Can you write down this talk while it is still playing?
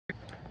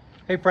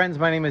Hey friends,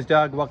 my name is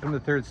Doug. Welcome to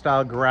Third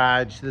Style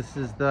Garage. This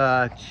is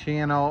the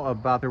channel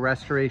about the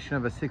restoration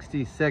of a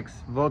 66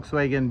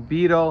 Volkswagen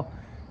Beetle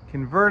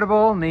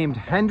Convertible named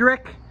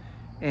Hendrik.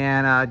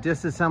 And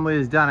disassembly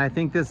is done. I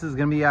think this is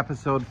gonna be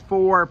episode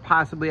 4,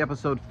 possibly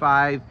episode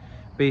 5,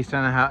 based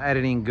on how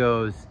editing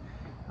goes.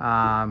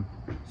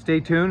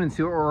 Stay tuned and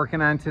see what we're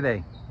working on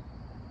today.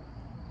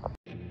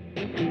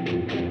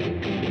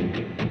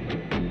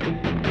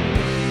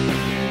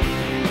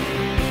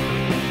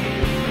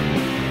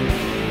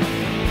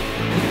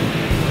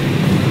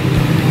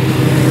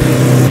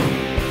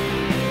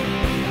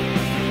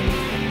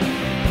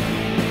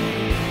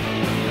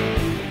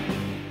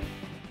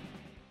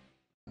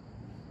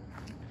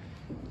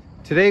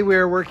 Today we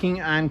are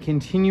working on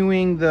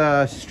continuing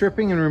the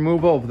stripping and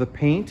removal of the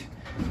paint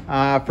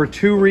for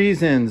 2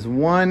 reasons.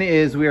 One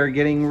is we are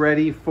getting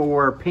ready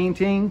for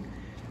painting.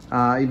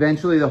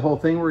 Eventually the whole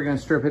thing, we're going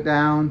to strip it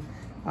down.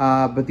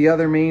 But the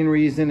other main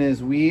reason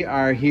is we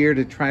are here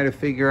to try to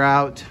figure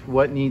out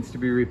what needs to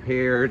be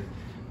repaired.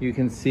 You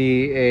can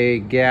see a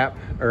gap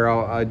or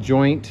a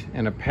joint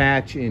and a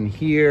patch in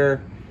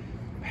here,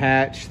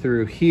 patch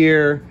through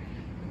here,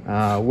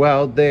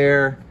 weld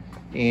there.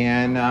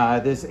 And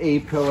this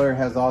A-pillar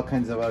has all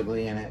kinds of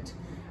ugly in it.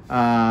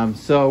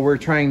 So we're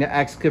trying to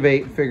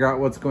excavate, figure out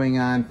what's going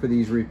on for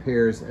these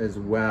repairs as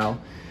well.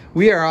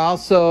 We are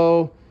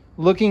also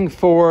looking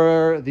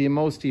for the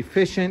most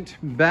efficient,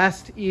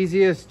 best,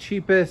 easiest,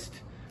 cheapest,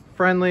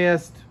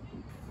 friendliest,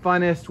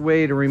 funnest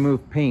way to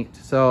remove paint.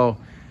 So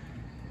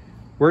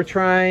we're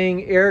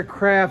trying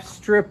aircraft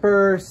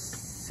stripper,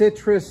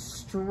 citrus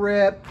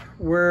strip,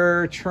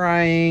 we're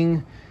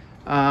trying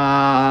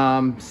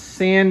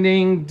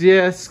sanding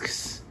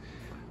discs,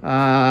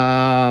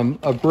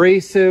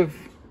 abrasive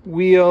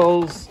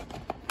wheels,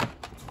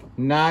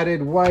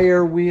 knotted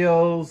wire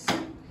wheels,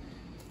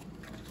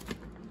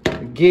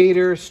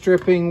 gator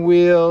stripping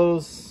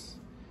wheels,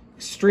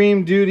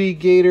 extreme duty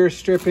gator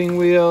stripping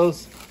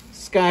wheels,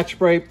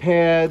 Scotch-Brite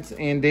pads,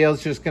 and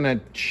Dale's just gonna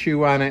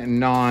chew on it and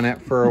gnaw on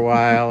it for a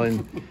while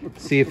and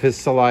see if his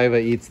saliva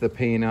eats the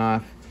paint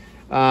off.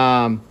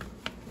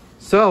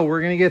 So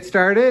we're gonna get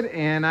started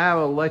and I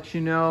will let you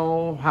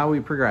know how we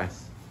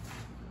progress.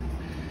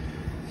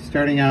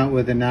 Starting out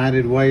with a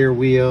knotted wire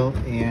wheel,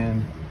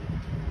 and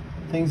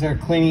things are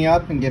cleaning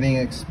up and getting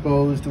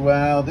exposed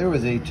well. There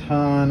was a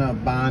ton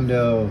of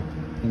Bondo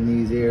in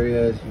these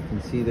areas. You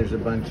can see there's a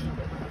bunch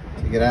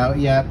to get out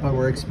yet, but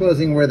we're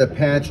exposing where the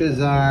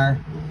patches are.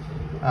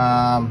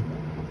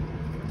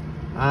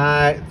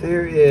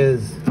 There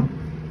is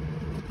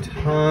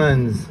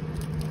tons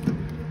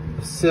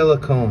of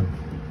silicone.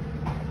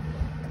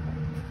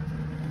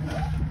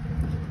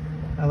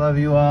 I love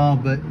you all,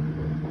 but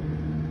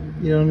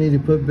you don't need to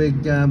put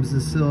big gobs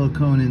of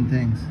silicone in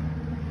things.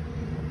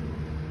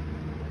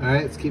 All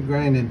right, let's keep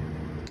grinding.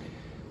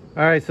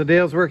 All right, so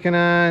Dale's working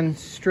on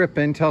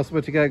stripping. Tell us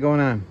what you got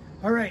going on.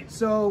 All right,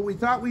 so we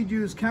thought we'd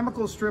use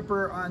chemical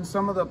stripper on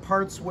some of the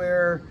parts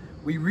where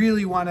we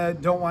really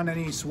don't want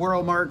any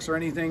swirl marks or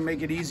anything,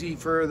 make it easy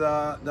for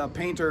the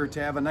painter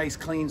to have a nice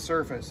clean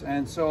surface.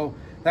 And so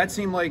that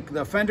seemed like,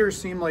 the fenders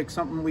seemed like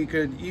something we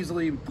could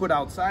easily put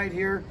outside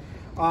here.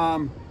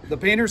 The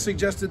painter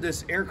suggested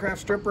this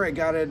aircraft stripper. I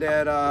got it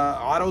at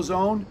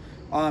AutoZone.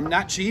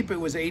 Not cheap, it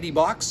was 80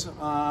 bucks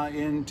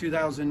in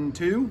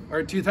 2002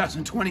 or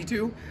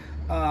 2022.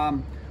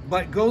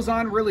 But goes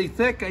on really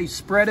thick. I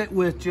spread it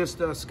with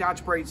just a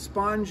Scotch-Brite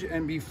sponge,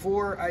 and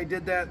before I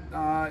did that,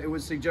 it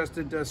was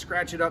suggested to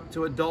scratch it up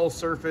to a dull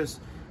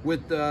surface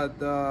with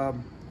the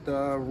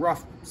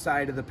rough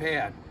side of the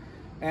pad.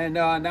 And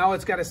now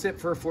it's got to sit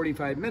for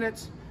 45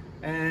 minutes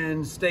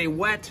and stay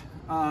wet.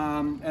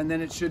 And then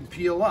it should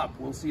peel up.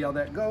 We'll see how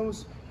that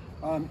goes.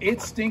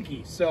 It's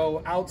stinky,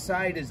 so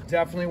outside is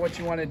definitely what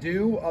you want to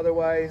do.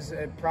 Otherwise,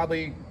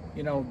 probably,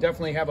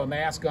 definitely have a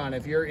mask on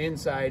if you're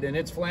inside, and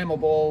it's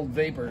flammable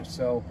vapors.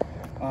 So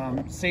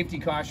safety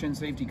caution,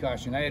 safety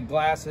caution. I had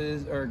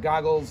glasses or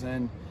goggles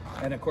and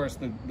of course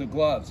the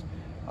gloves.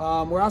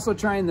 We're also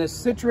trying this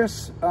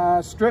citrus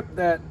strip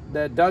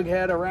that Doug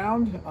had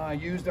around,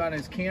 used on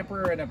his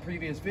camper in a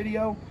previous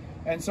video.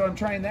 And so I'm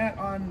trying that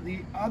on the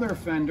other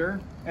fender,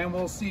 and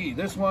we'll see.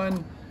 This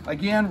one,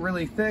 again,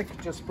 really thick,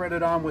 just spread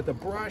it on with a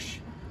brush.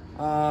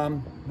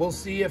 We'll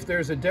see if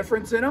there's a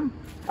difference in them.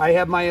 I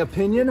have my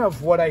opinion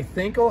of what I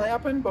think will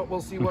happen, but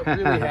we'll see what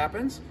really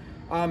happens.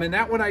 And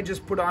that one I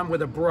just put on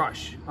with a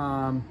brush.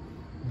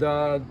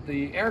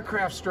 The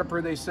aircraft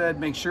stripper, they said,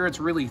 make sure it's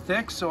really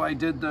thick, so I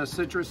did the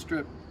citrus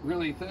strip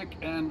really thick,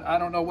 and I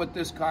don't know what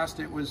this cost.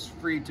 It was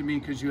free to me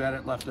because you had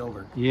it left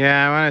over.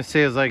 Yeah, I want to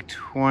say it was like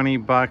 20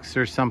 bucks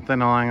or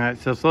something along that.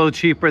 So it's a little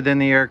cheaper than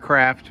the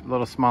aircraft, a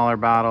little smaller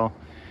bottle.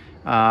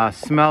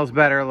 Smells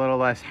better, a little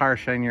less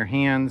harsh on your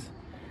hands.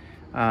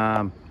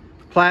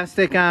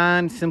 Plastic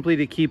on, simply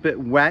to keep it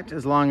wet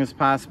as long as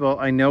possible.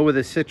 I know with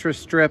a citrus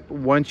strip,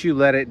 once you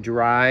let it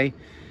dry,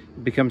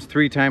 it becomes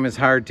 3 times as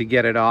hard to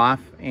get it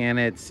off, and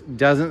it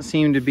doesn't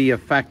seem to be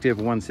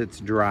effective once it's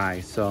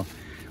dry. So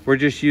we're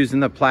just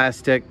using the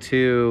plastic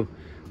to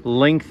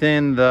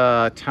lengthen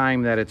the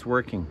time that it's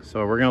working.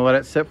 So we're gonna let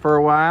it sit for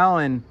a while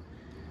and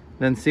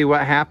then see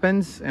what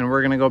happens. And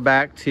we're gonna go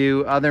back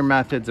to other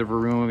methods of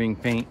removing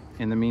paint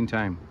in the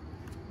meantime.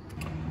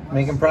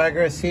 Making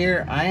progress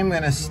here. I am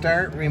gonna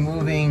start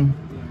removing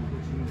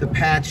the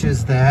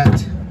patches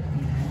that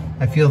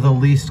I feel the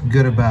least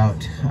good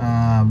about.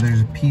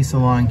 There's a piece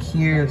along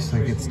here, so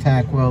it gets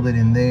tack welded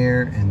in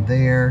there and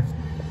there.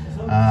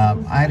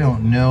 I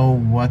don't know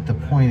what the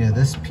point of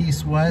this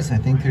piece was. I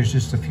think there's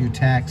just a few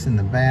tacks in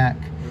the back.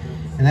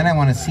 And then I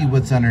want to see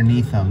what's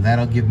underneath them.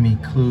 That'll give me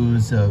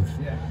clues of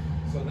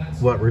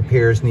what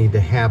repairs need to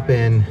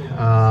happen.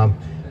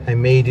 I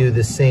may do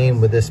the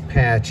same with this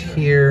patch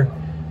here.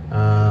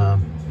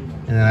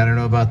 And then I don't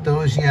know about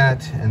those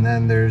yet. And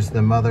then there's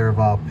the mother of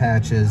all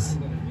patches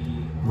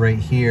right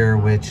here,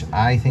 which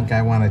I think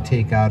I want to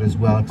take out as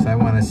well, because I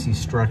want to see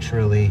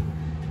structurally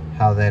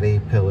how that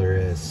A-pillar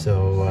is.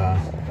 So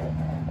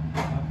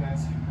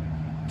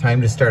time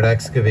to start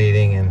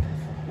excavating and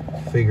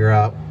figure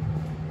out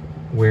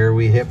where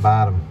we hit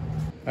bottom.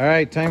 All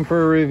right, time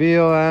for a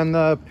reveal on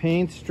the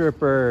paint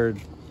stripper.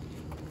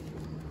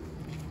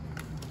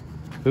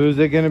 Who's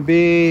it gonna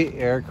be?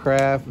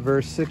 Aircraft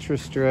versus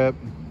citrus strip.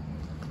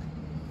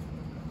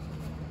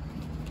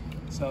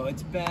 So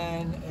it's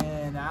been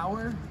an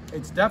hour.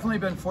 It's definitely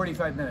been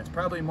 45 minutes,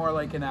 probably more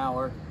like an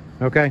hour.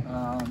 Okay.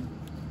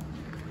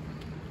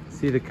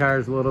 See the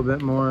car's a little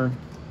bit more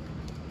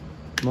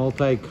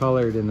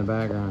multicolored in the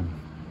background.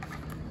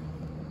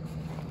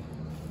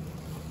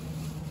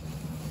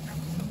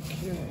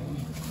 Okay.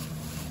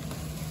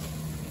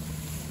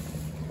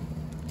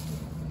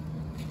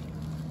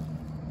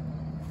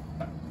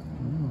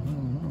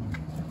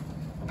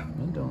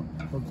 That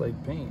don't look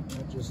like paint.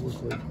 That just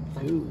looks like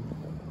goo.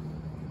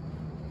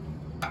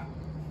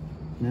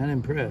 Not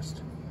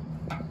impressed.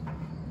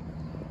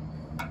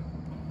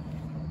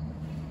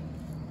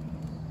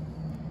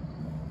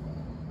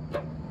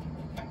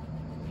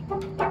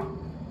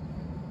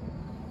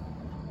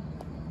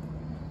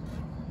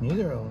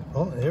 Neither of them.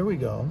 Oh, there we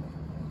go.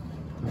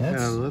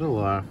 That's got a little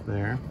off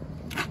there.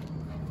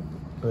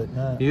 But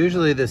not.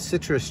 Usually the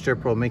citrus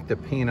strip will make the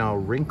paint all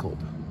wrinkled.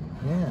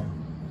 Yeah.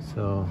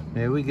 So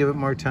maybe we give it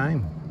more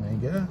time. I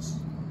guess.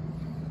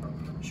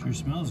 Sure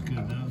smells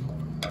good though.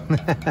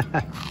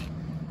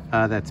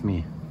 That's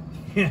me.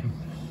 Yeah.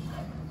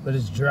 But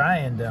it's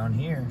drying down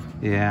here.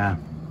 Yeah.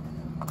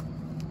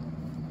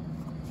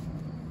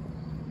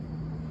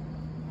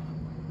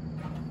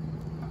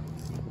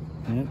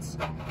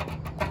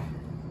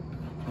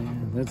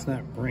 That's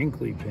not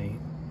wrinkly paint.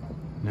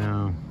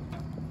 No.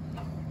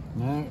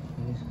 No.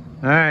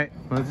 All right,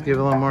 let's give it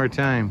a little more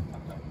time.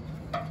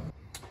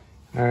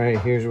 All right,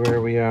 here's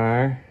where we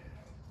are.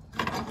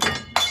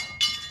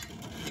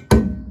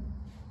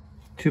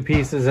 2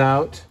 pieces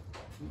out.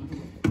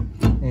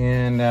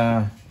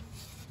 And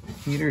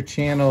heater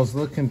channel's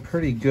looking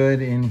pretty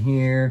good in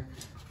here.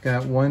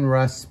 Got 1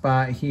 rust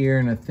spot here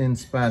and a thin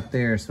spot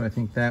there, so I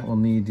think that will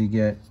need to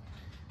get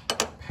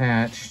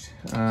patched.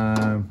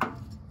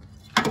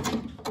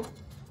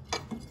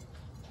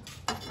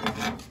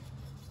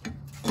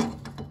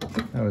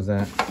 How was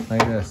that?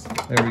 Like this.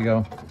 There we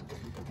go.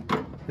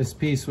 This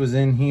piece was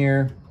in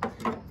here.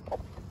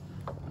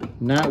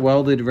 Not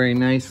welded very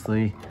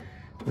nicely,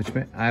 which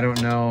I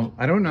don't know.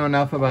 I don't know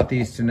enough about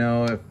these to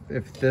know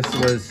if this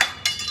was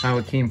how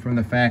it came from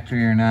the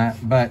factory or not,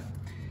 but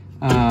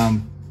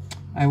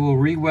I will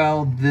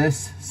re-weld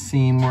this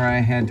seam where I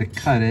had to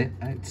cut it.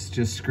 It's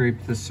just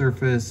scraped the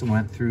surface,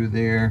 went through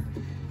there.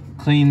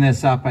 Clean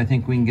this up. I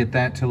think we can get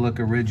that to look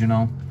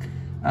original.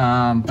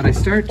 But I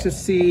start to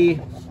see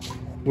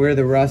where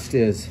the rust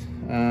is.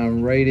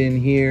 Right in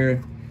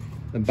here,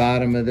 the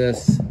bottom of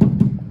this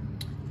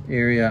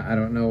area. I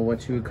don't know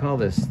what you would call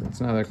this.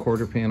 That's not a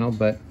quarter panel,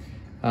 but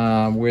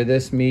where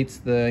this meets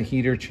the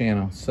heater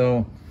channel.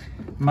 So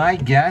my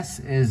guess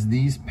is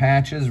these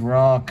patches were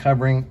all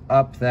covering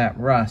up that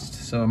rust.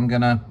 So I'm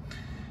gonna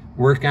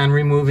work on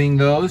removing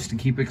those to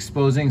keep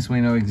exposing so we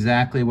know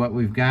exactly what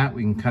we've got.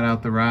 We can cut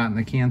out the rot and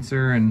the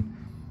cancer and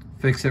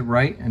fix it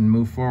right and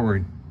move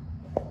forward.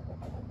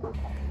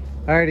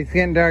 All right, it's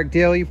getting dark.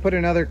 Dale, you put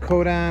another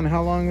coat on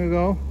how long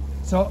ago?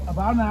 So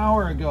about an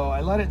hour ago,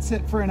 I let it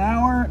sit for an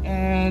hour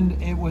and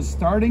it was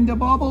starting to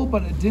bubble,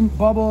 but it didn't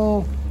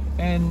bubble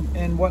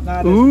and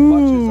whatnot as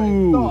much as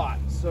I thought.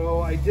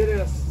 So I did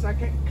a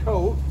second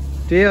coat.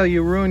 Dale,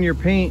 you ruined your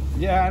paint.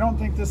 Yeah, I don't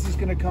think this is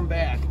gonna come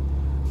back.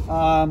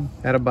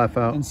 Had a buff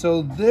out. And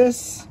so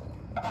this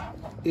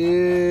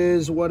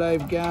is what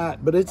I've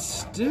got, but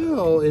it's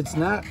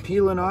not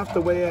peeling off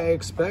the way I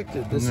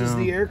expected. This is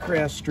the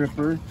aircraft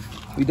stripper.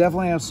 We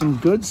definitely have some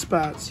good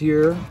spots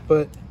here,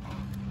 but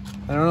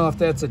I don't know if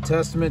that's a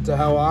testament to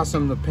how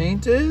awesome the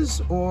paint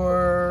is,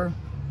 or,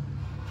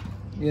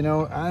 you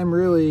know, I'm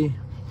really,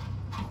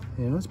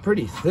 you know, it's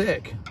pretty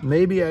thick.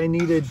 Maybe I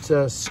needed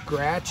to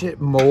scratch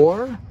it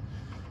more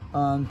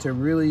to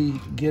really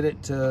get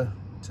it to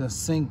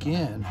sink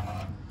in.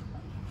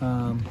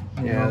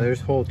 Yeah,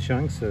 there's whole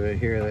chunks of it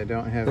here that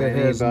don't have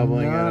any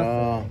bubbling at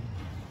all.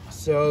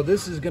 So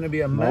this is going to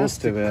be a mess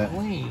Most of to it.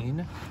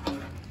 clean.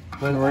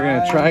 But we're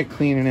gonna try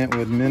cleaning it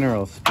with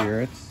mineral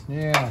spirits.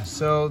 Yeah,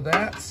 so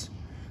that's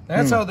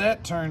how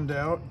that turned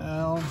out.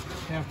 I'll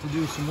have to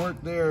do some work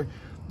there.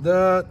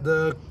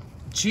 The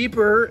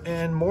cheaper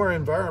and more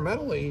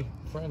environmentally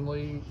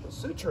friendly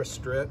citrus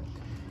strip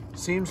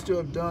seems to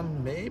have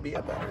done maybe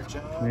a better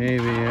job.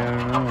 Maybe, I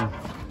don't know.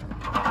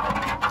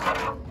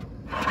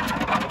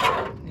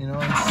 You know,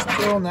 I'm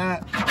still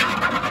not.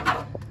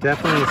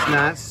 Definitely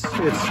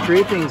it's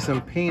scraping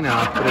some paint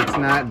off, but it's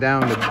not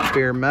down to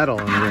bare metal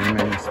in very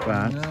many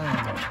spots. No.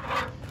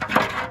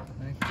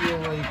 I feel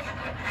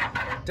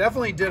like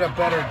definitely did a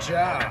better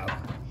job,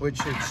 which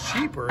it's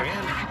cheaper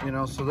and, you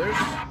know, so there's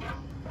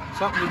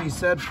something to be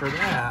said for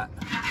that.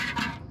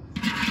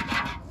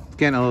 It's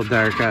getting a little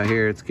dark out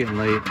here. It's getting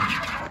late.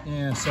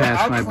 Yeah, so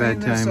Past I'll my clean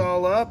this bedtime.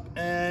 all up,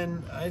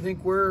 and I think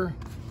I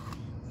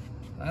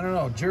don't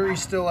know,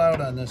 jury's still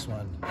out on this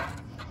one.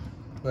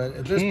 But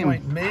at this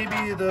point,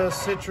 maybe the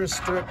citrus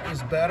strip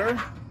is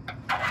better.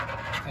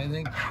 I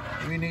think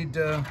we need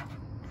to,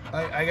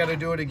 I got to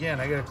do it again.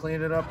 I got to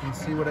clean it up and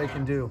see what I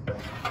can do.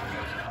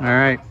 All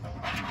right.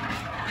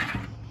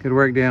 Good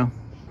work, Dale.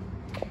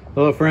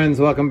 Hello, friends.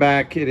 Welcome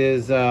back. It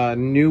is a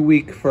new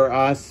week for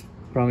us.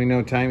 Probably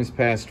no time's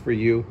passed for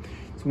you.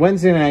 It's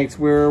Wednesday nights.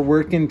 We're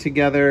working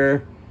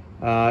together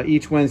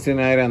each Wednesday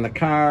night on the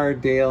car,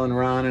 Dale and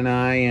Ron and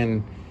I.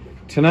 And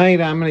tonight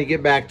I'm going to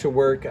get back to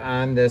work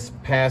on this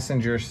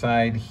passenger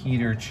side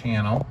heater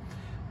channel.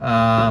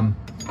 We're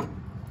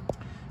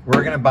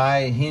going to buy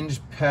a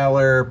Hinge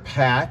Peller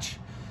patch.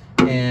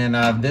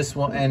 And this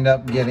will end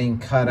up getting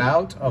cut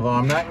out, although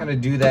I'm not going to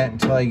do that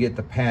until I get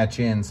the patch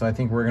in. So I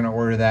think we're going to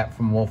order that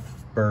from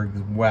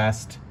Wolfsburg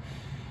West.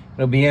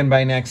 It'll be in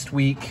by next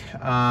week.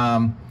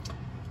 And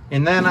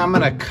then I'm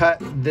going to cut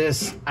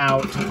this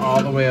out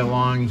all the way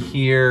along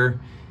here.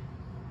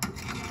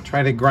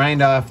 Try to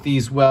grind off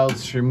these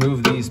welds to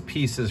remove these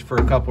pieces for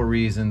a couple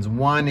reasons.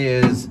 One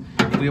is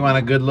we want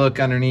a good look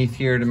underneath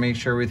here to make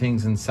sure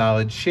everything's in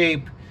solid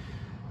shape.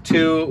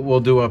 Two, we'll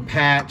do a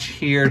patch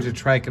here to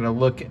try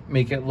to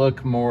make it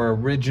look more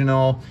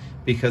original,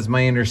 because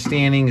my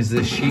understanding is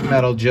this sheet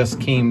metal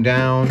just came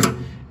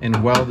down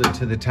and welded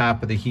to the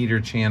top of the heater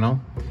channel.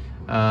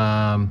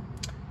 And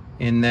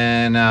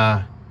then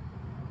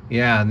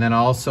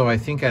also I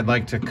think I'd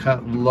like to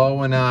cut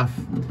low enough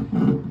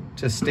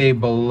to stay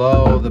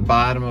below the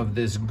bottom of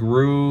this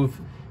groove,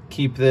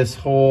 keep this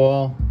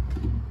hole,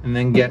 and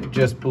then get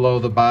just below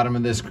the bottom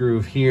of this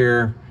groove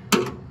here,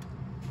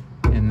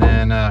 and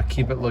then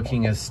keep it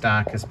looking as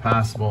stock as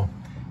possible.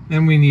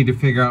 Then we need to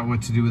figure out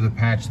what to do with the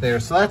patch there.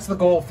 So that's the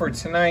goal for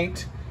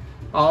tonight.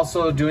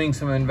 Also doing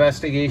some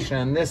investigation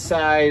on this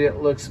side.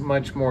 It looks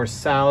much more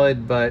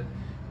solid, but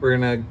we're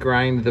gonna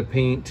grind the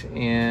paint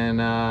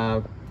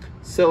and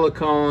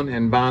silicone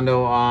and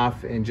Bondo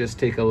off and just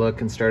take a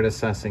look and start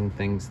assessing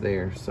things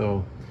there.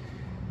 So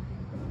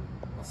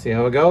see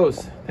how it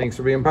goes. Thanks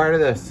for being part of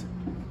this.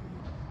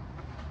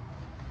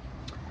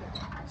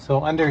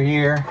 So under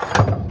here,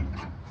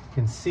 you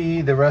can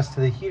see the rest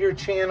of the heater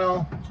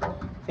channel,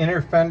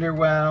 inner fender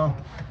well.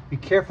 Be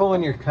careful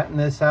when you're cutting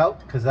this out,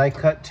 because I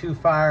cut too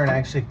far and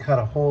actually cut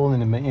a hole in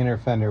the inner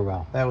fender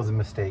well. That was a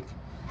mistake.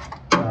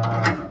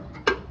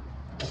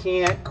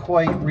 Can't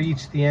quite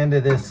reach the end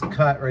of this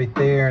cut right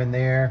there and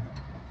there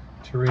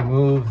to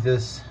remove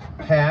this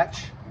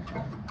patch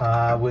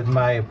with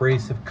my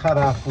abrasive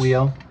cutoff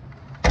wheel.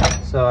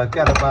 So I've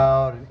got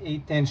about an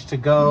 1/8 inch to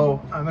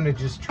go. I'm gonna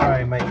just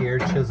try my air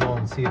chisel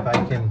and see if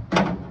I can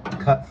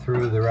cut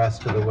through the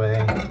rest of the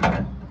way.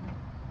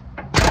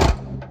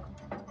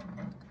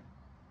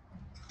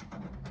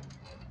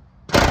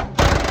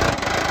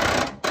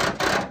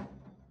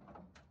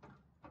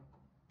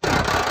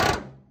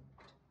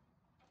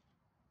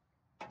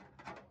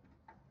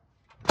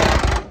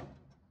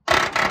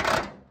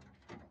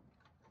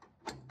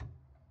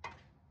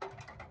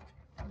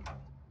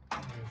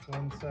 There's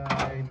one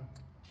side.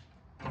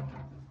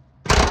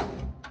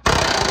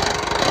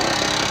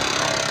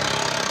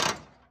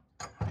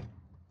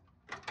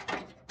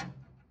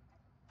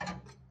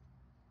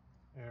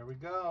 There we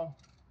go.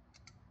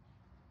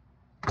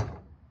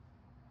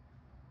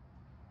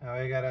 Now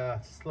I gotta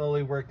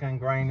slowly work on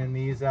grinding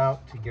these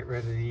out to get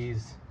rid of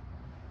these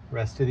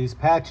rest of these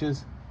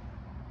patches.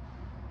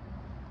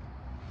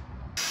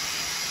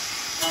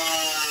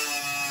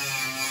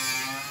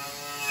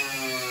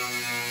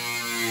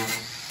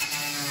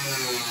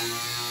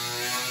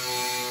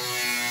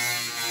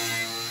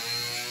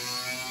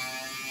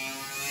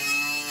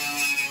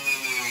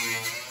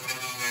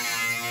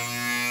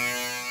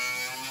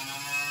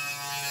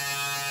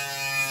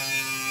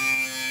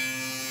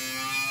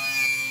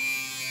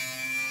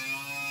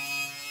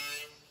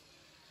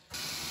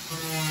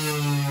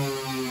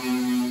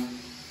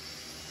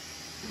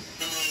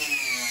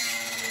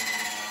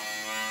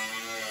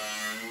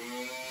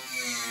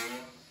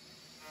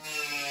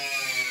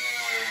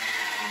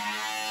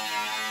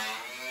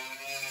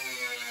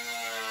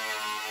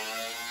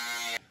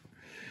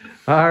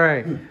 All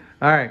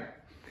right.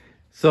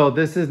 So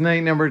this is night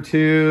number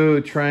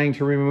 2, trying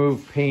to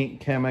remove paint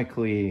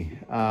chemically.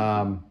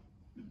 No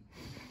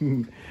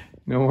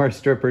more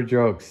stripper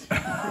jokes.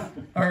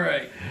 All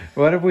right.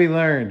 What have we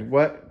learned?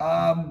 What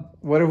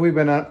have we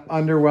been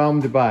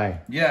underwhelmed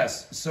by?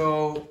 Yes.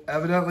 So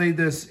evidently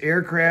this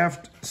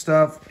aircraft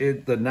stuff,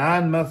 the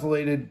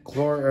non-methylated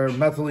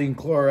methylene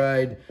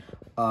chloride,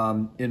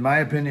 in my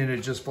opinion, it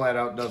just flat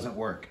out doesn't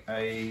work.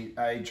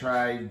 I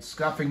tried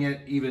scuffing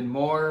it even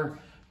more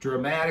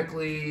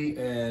dramatically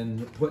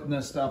and putting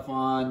this stuff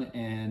on,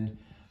 and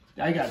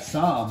I got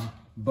some,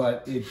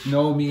 but it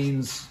no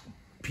means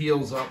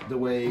peels up the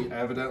way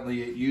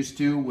evidently it used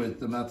to with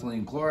the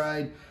methylene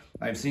chloride.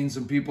 I've seen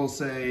some people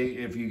say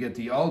if you get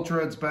the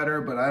Ultra it's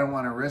better, but I don't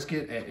want to risk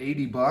it at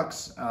 80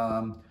 bucks.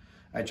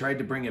 I tried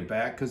to bring it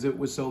back because it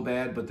was so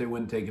bad, but they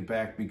wouldn't take it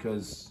back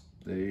because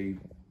they,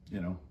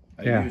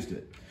 I used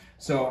it.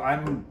 So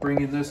I'm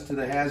bringing this to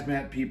the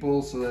hazmat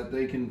people so that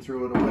they can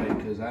throw it away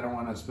because I don't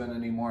want to spend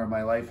any more of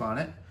my life on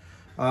it.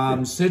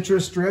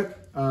 Citrus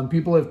strip,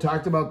 people have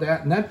talked about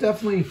that, and that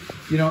definitely,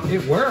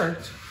 it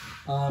worked.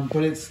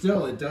 But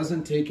it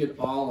doesn't take it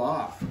all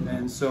off.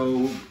 And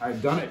so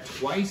I've done it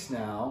twice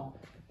now,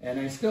 and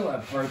I still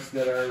have parts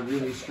that are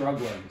really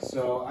struggling.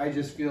 So I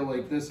just feel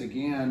like this,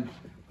 again,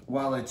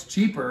 while it's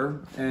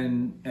cheaper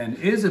and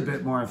is a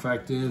bit more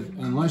effective,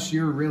 unless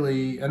you're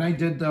really, and I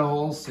did the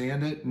whole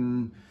sand it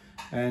and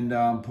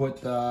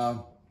put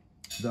the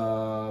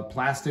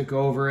plastic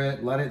over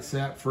it, let it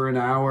set for an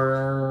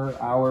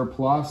hour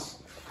plus.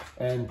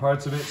 And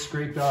parts of it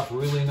scraped off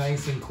really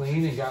nice and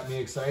clean and got me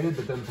excited,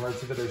 but then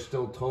parts of it are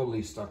still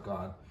totally stuck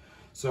on.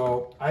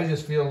 So I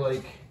just feel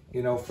like,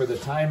 for the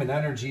time and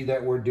energy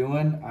that we're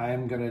doing,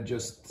 I'm gonna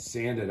just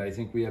sand it. I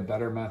think we have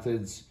better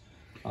methods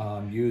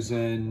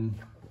using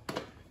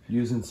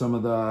some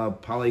of the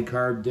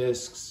polycarb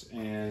discs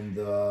and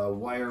the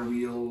wire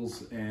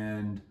wheels.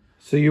 And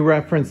so you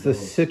referenced the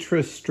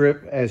citrus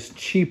strip as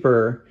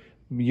cheaper.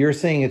 You're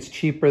saying it's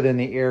cheaper than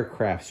the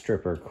aircraft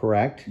stripper,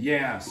 correct?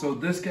 Yeah, so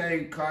this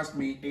guy cost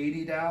me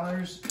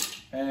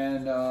 $80,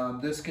 and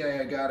this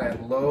guy I got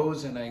at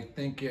Lowe's, and I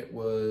think it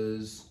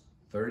was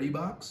 30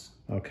 bucks.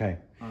 Okay.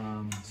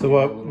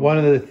 So one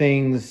of the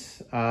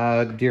things,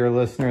 dear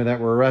listener, that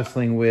we're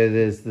wrestling with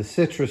is the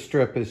citrus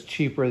strip is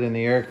cheaper than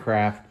the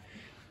aircraft,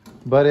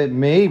 but it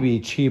may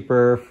be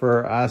cheaper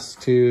for us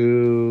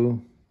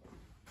to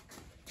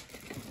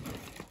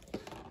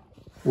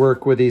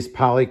work with these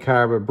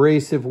polycarb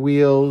abrasive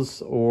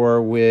wheels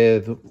or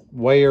with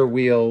wire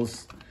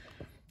wheels.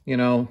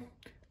 Can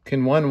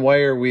one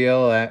wire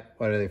wheel at,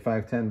 what are they,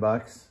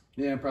 $5-10?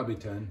 Yeah, probably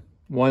 10.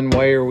 One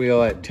wire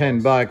wheel at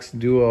 10 bucks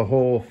do a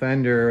whole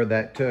fender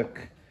that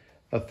took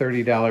a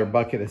 $30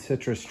 bucket of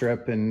citrus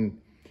strip, and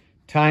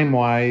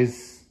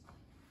time-wise,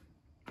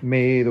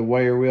 the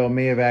wire wheel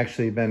may have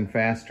actually been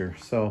faster.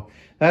 So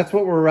that's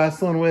what we're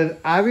wrestling with.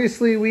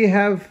 Obviously, we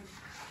have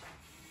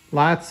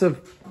lots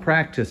of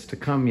practice to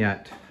come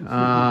yet.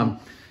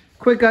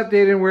 Quick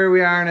update on where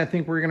we are, and I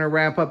think we're gonna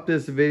wrap up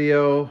this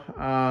video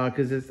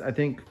because I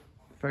think,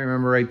 if I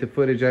remember right, the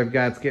footage I've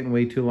got is getting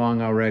way too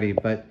long already.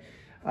 But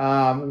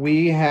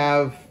we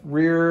have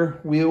rear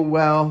wheel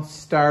well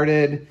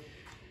started.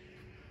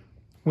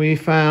 We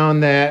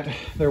found that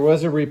there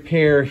was a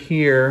repair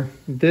here.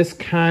 This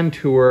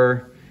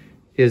contour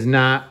is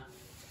not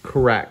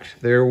correct.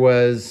 There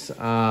was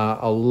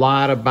a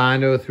lot of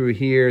Bondo through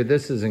here.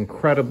 This is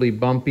incredibly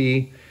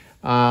bumpy.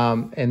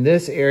 And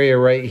this area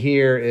right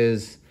here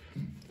is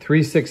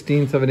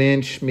 3/16 of an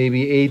inch,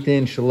 maybe 1/8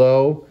 inch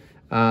low.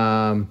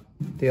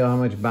 Dale, how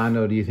much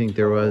Bondo do you think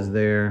there was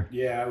there?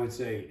 Yeah, I would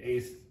say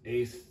eighth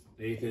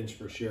inch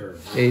for sure.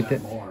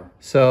 Eighth more.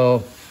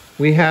 So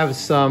we have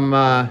some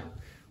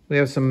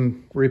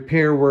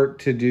repair work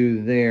to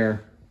do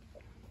there.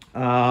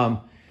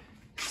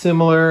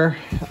 Similar,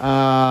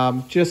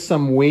 just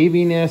some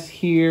waviness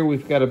here.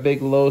 We've got a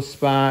big low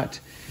spot.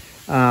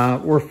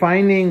 We're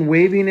finding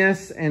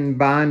waviness and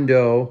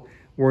Bondo.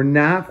 We're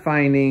not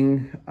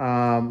finding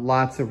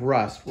lots of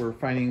rust. We're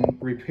finding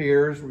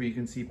repairs where you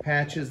can see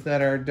patches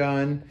that are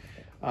done.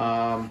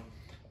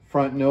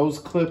 Front nose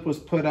clip was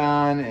put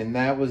on, and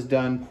that was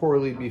done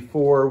poorly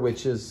before,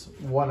 which is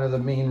one of the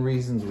main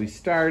reasons we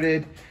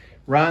started.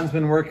 Ron's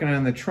been working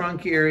on the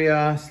trunk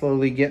area,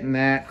 slowly getting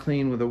that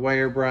clean with a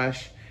wire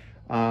brush.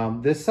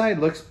 This side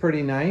looks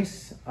pretty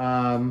nice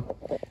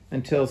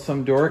until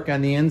some dork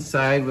on the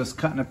inside was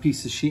cutting a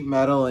piece of sheet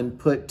metal and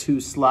put 2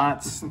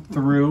 slots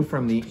through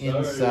from the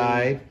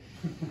inside.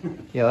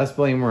 Yeah, let's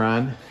blame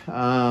Ron.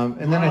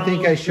 And then I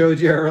think I showed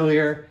you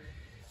earlier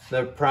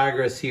the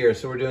progress here.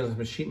 So we're doing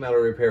some sheet metal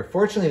repair.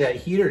 Fortunately, that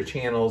heater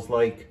channel's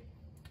like,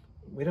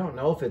 we don't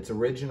know if it's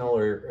original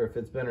or if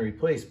it's been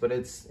replaced, but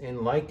it's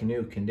in like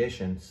new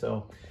condition.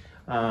 So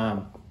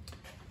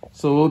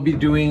we'll be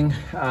doing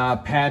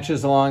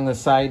patches along the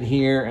side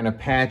here and a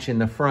patch in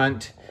the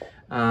front.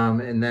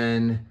 And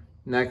then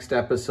next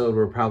episode,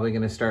 we're probably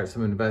gonna start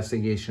some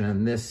investigation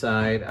on this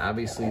side.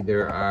 Obviously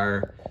there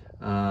are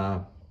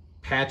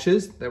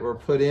patches that were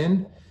put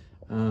in.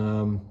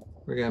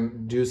 We're gonna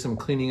do some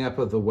cleaning up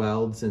of the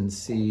welds and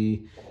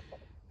see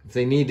if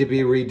they need to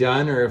be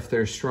redone or if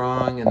they're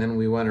strong, and then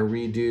we want to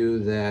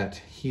redo that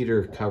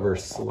heater cover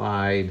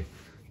slide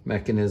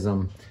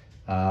mechanism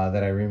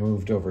that I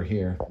removed over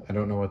here. I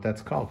don't know what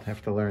that's called. I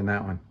have to learn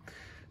that one.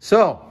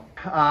 So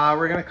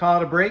we're gonna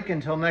call it a break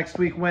until next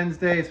week,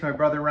 Wednesday. It's my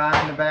brother Ron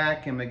in the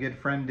back and my good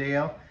friend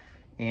Dale.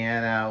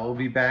 And we'll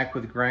be back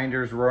with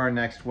Grinders Roar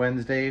next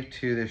Wednesday,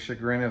 to the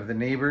chagrin of the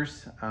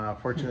neighbors.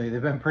 Fortunately,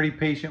 they've been pretty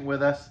patient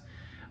with us.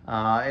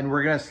 And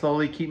we're gonna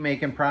slowly keep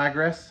making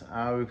progress.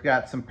 We've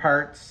got some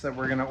parts that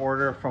we're gonna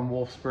order from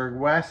Wolfsburg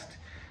West.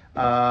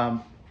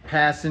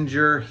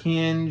 Passenger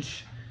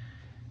hinge,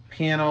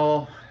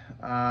 panel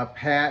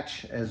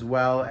patch, as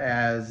well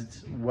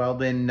as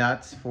weld-in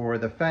nuts for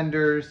the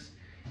fenders.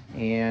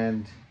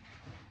 And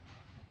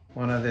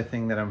one other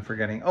thing that I'm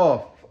forgetting.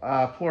 Oh,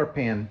 floor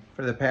pan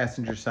for the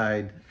passenger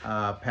side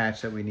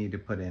patch that we need to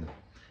put in.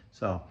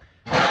 So,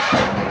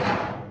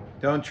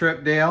 don't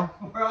trip, Dale.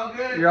 We're all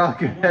good. You're all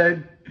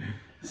good.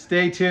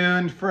 Stay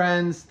tuned,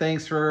 friends.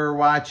 Thanks for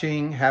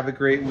watching. Have a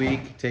great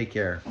week. Take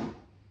care.